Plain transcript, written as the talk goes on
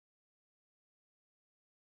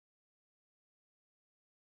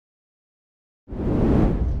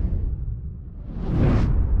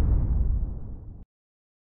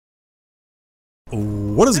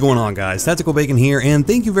What is going on, guys? Tactical Bacon here, and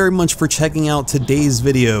thank you very much for checking out today's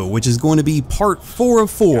video, which is going to be part 4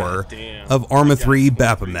 of 4 of Arma 3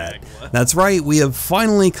 Baphomet. That's right, we have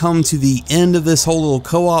finally come to the end of this whole little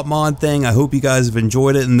co-op mod thing. I hope you guys have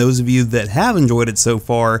enjoyed it, and those of you that have enjoyed it so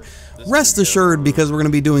far, rest assured, because we're going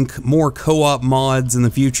to be doing more co-op mods in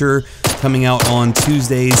the future, coming out on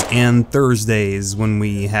Tuesdays and Thursdays when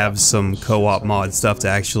we have some co-op mod stuff to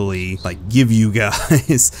actually give you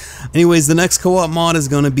guys. Anyways, the next co-op mod is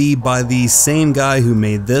going to be by the same guy who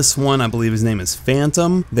made this one. I believe his name is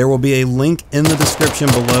Phantom. There will be a link in the description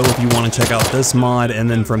below if you want to check out this mod, and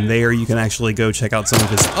then from there you can actually go check out some of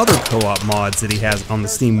his other co-op mods that he has on the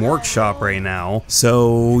Steam Workshop right now.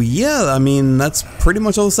 So yeah, I mean, that's pretty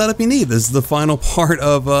much all the setup you need. This is the final part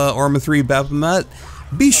of Arma 3 Baphomet.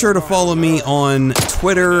 Be sure to follow me on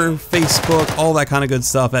Twitter, Facebook, all that kind of good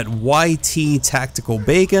stuff at YT Tactical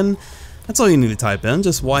Bacon. That's all you need to type in,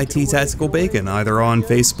 just YT Tactical Bacon, either on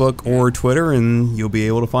Facebook or Twitter, and you'll be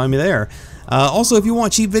able to find me there. Also, if you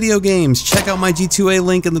want cheap video games, check out my G2A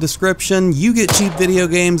link in the description. You get cheap video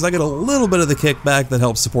games, I get a little bit of the kickback that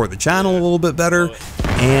helps support the channel a little bit better.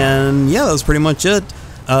 And yeah, that was pretty much it.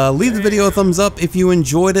 Leave the video a thumbs up if you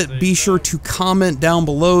enjoyed it. Be sure to comment down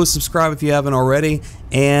below, subscribe if you haven't already,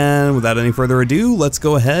 and without any further ado, let's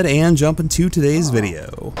go ahead and jump into today's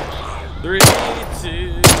video. 3, 2,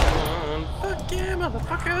 1, fuck yeah,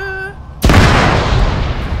 motherfucker!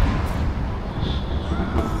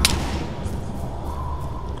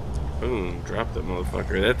 Boom, drop that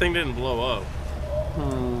motherfucker. That thing didn't blow up.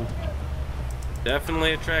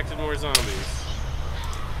 Definitely attracted more zombies.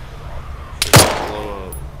 Blow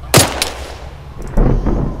up.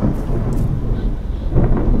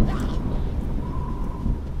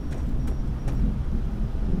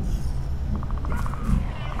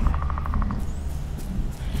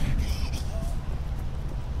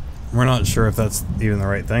 We're not sure if that's even the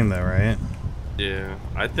right thing though, right? Yeah,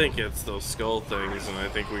 I think it's those skull things, and I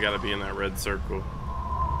think we gotta be in that red circle.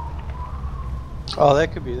 Oh,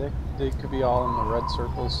 that could be. They could be all in the red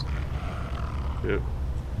circles. Yep.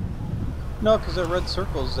 No, because that red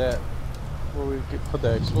circle is that where we could put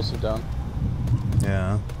that explosive down.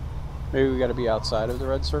 Yeah. Maybe we got to be outside of the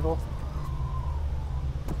red circle.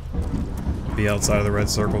 Be outside of the red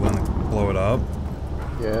circle, then blow it up.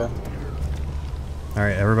 Yeah.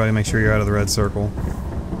 Alright, everybody make sure you're out of the red circle.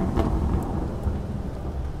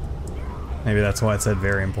 Maybe that's why it said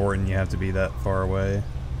very important, you have to be that far away.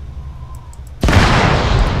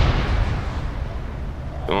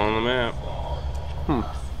 Go on the map.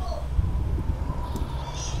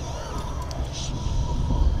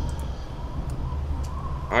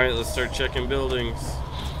 Alright, let's start checking buildings.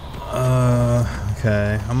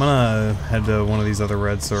 Okay. I'm gonna head to one of these other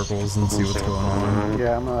red circles and see what's going on.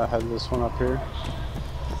 Yeah, I'm gonna head this one up here.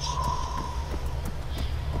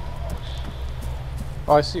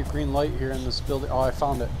 Oh, I see a green light here in this building. Oh, I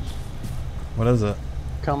found it. What is it?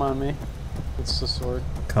 Come on me. It's the sword.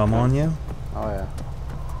 Come on you? Oh yeah.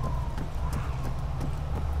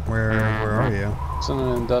 Where are you? It's in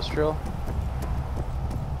an industrial.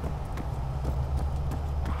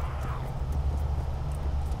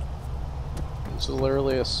 It's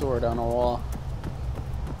literally a sword on a wall.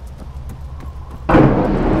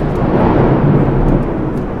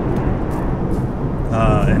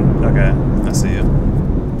 Okay, I see you.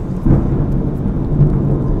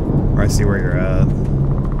 Or I see where you're at.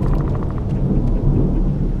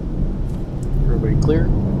 Everybody clear?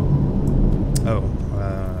 Oh,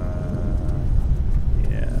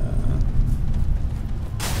 yeah.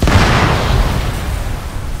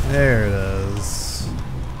 There it is.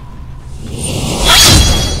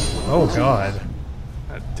 Oh God.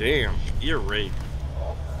 God damn, you're raped.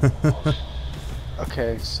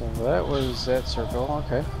 Okay, so that was that circle.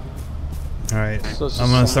 Okay. Alright, So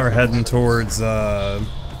I'm gonna start heading towards the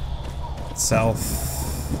south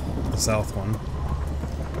one.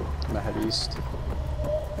 I'm gonna head east.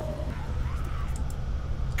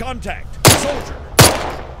 Contact! Soldier!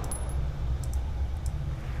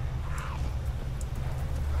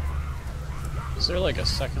 Is there like a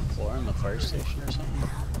second floor in the fire station or something?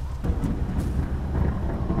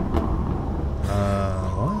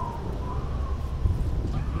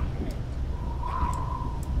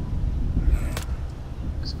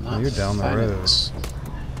 What? Oh, you're down the road.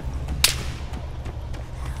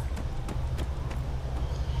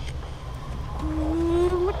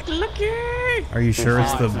 Looky! Are you sure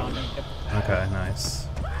it's the... I found it. Okay, nice.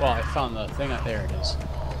 Well, I found the thing. There it is.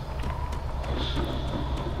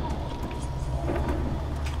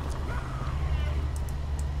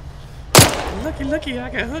 Looky, I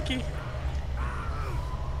got hooky.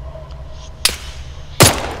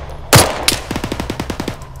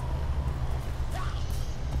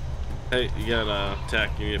 Hey, you got a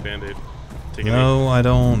tack. You need a band-aid. Take it. No, I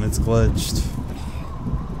don't. It's glitched.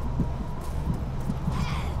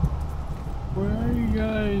 Where are you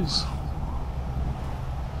guys?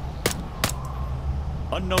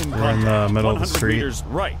 Unknown We're in the middle of the 100 street. meters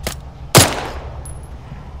right.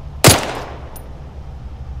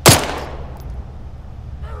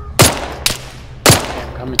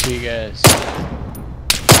 I'm coming to you guys.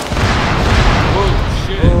 Oh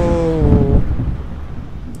shit! Oh.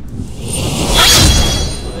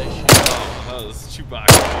 Oh, that was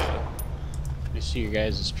Chewbacca. I see you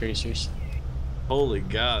guys as tracers. Holy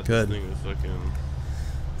God! Good. This thing is fucking.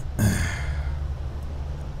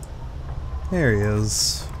 There he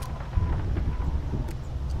is.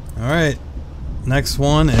 Alright. Next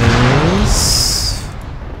one is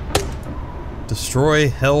destroy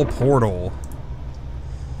hell portal.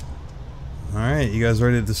 Alright, you guys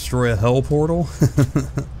ready to destroy a hell portal?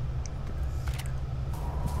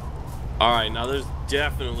 Alright, now there's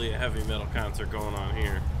definitely a heavy metal concert going on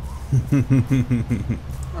here.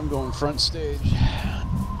 I'm going front stage.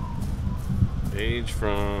 Stage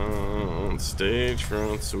front,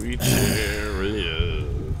 sweet chariot.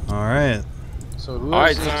 Alright. So who All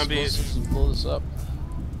right, has the zombies. explosives to blow this up?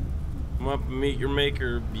 Come up and meet your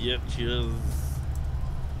maker, bitches.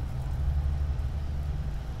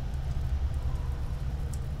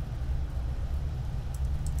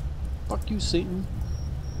 Fuck you, Satan.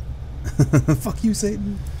 Fuck you,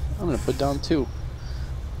 Satan. I'm gonna put down 2.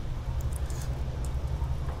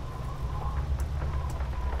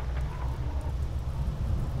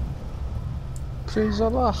 Praise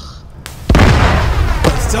Allah.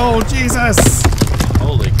 Oh, Jesus!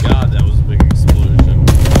 Holy God, that was a big explosion. I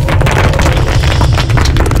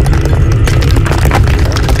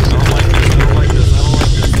don't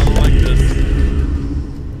like this.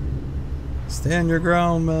 Stand your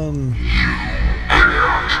ground, man.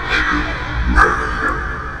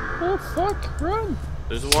 Oh fuck, run!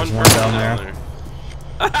 There's one one person down down there. there.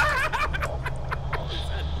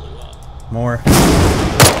 That blew up. More.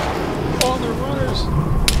 Oh, they're runners!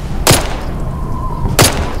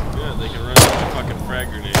 Yeah, they can run like a fucking frag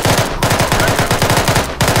grenade.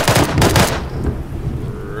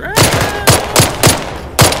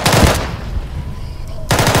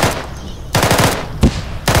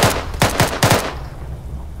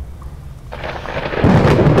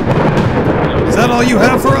 Is that all you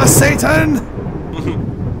have for us, Satan?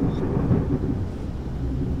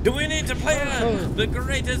 Do we need to play the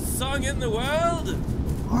greatest song in the world?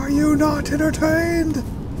 Are you not entertained?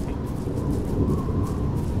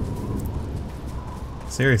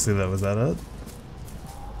 Seriously though, was that it?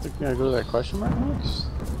 I think we gotta go to that question mark next.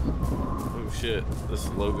 Oh shit, this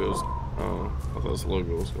logo's. Oh, I thought this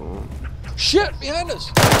logo was going on. Shit, behind us!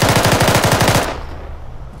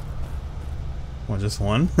 What, just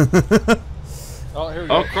one? Oh, here we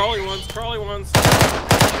Oh, go. crawly ones, crawly ones.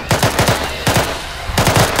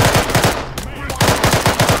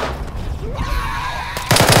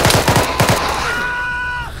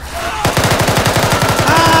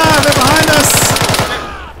 Ah, they're behind us!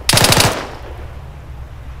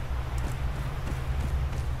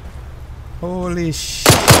 Holy shit!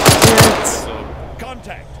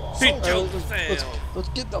 Contact. Let's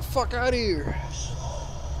get the fuck out of here.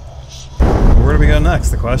 Where do we go next?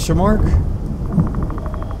 The question mark?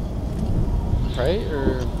 Right?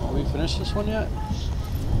 Or have we finished this one yet?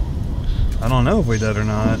 I don't know if we did or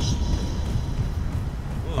not.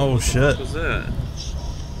 Oh shit. What was that?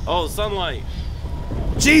 Oh, sunlight.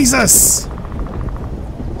 Jesus!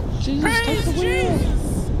 Jesus, take the wheel.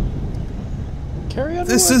 Carry on.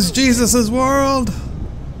 This is Jesus' world!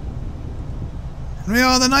 And we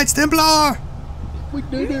are the Knights Templar! We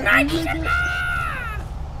did it. We did it.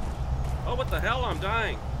 Oh, what the hell? I'm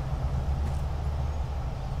dying.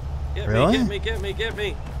 Get Really? me, get me, get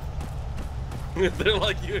me, get me. They're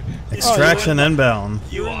like you. Extraction inbound.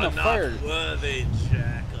 You You're in are the not fire. worthy,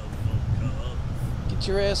 Jack of the Cup. Get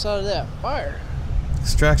your ass out of that fire.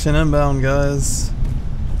 Extraction inbound, guys.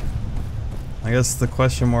 I guess the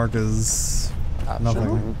question mark is Optional.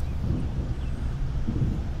 nothing.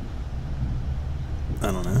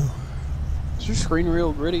 I don't know. Is your screen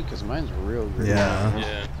real gritty? Because mine's real gritty. Yeah.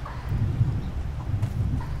 Yeah.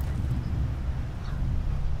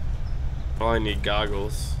 Probably need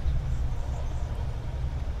goggles.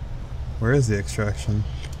 Where is the extraction?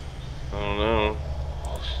 I don't know.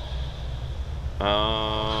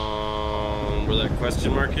 Where that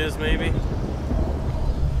question mark is, maybe?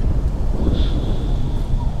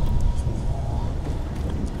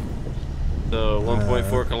 So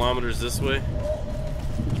 1.4 kilometers this way.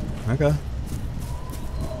 Okay.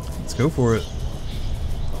 Let's go for it.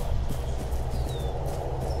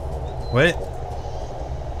 Wait.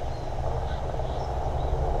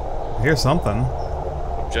 I hear something.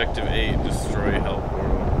 Objective 8, destroy help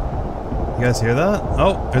portal. You guys hear that?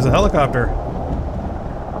 Oh, there's a helicopter.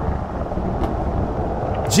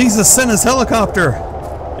 Jesus sent his helicopter!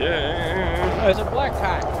 Yeah. There's a black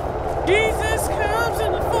guy. Jesus comes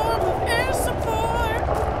in the form of air support.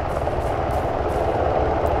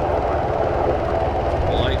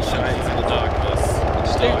 The light shines in the darkness.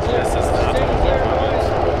 The darkness is not Stay clear, boys.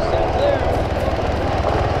 Stay clear.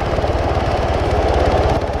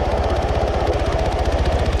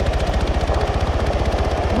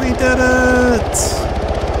 We did it!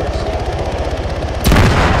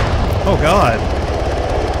 Oh god.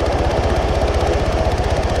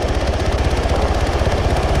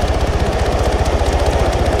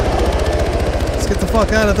 Let's get the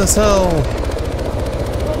fuck out of this hell.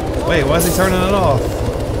 Wait, why is he turning it off?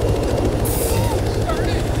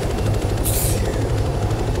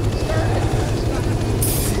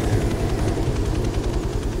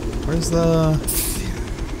 Where's the...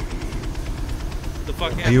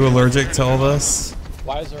 Are you allergic to all this?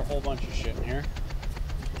 Why is there a whole bunch of shit in here?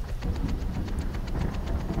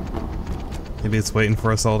 Maybe it's waiting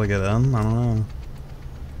for us all to get in? I don't know.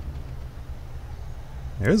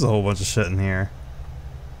 There's a whole bunch of shit in here.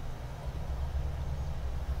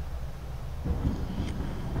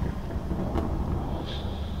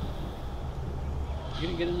 You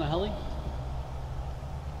gonna get in the heli?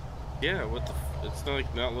 Yeah, what the it's not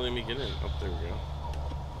like not letting me get in. Oh, there we go.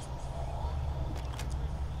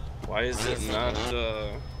 Why is it not,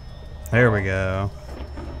 There we go.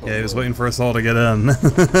 Yeah, he was waiting for us all to get in. I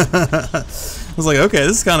was like, okay,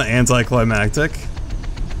 this is kind of anticlimactic.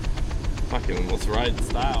 Fucking let's ride in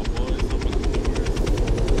style, boys. Open the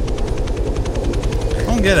door.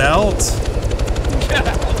 Don't get out.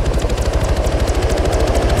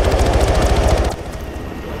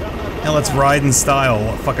 Yeah, let's ride in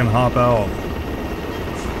style. Fucking hop out.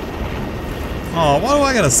 Oh, why do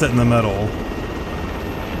I gotta sit in the middle?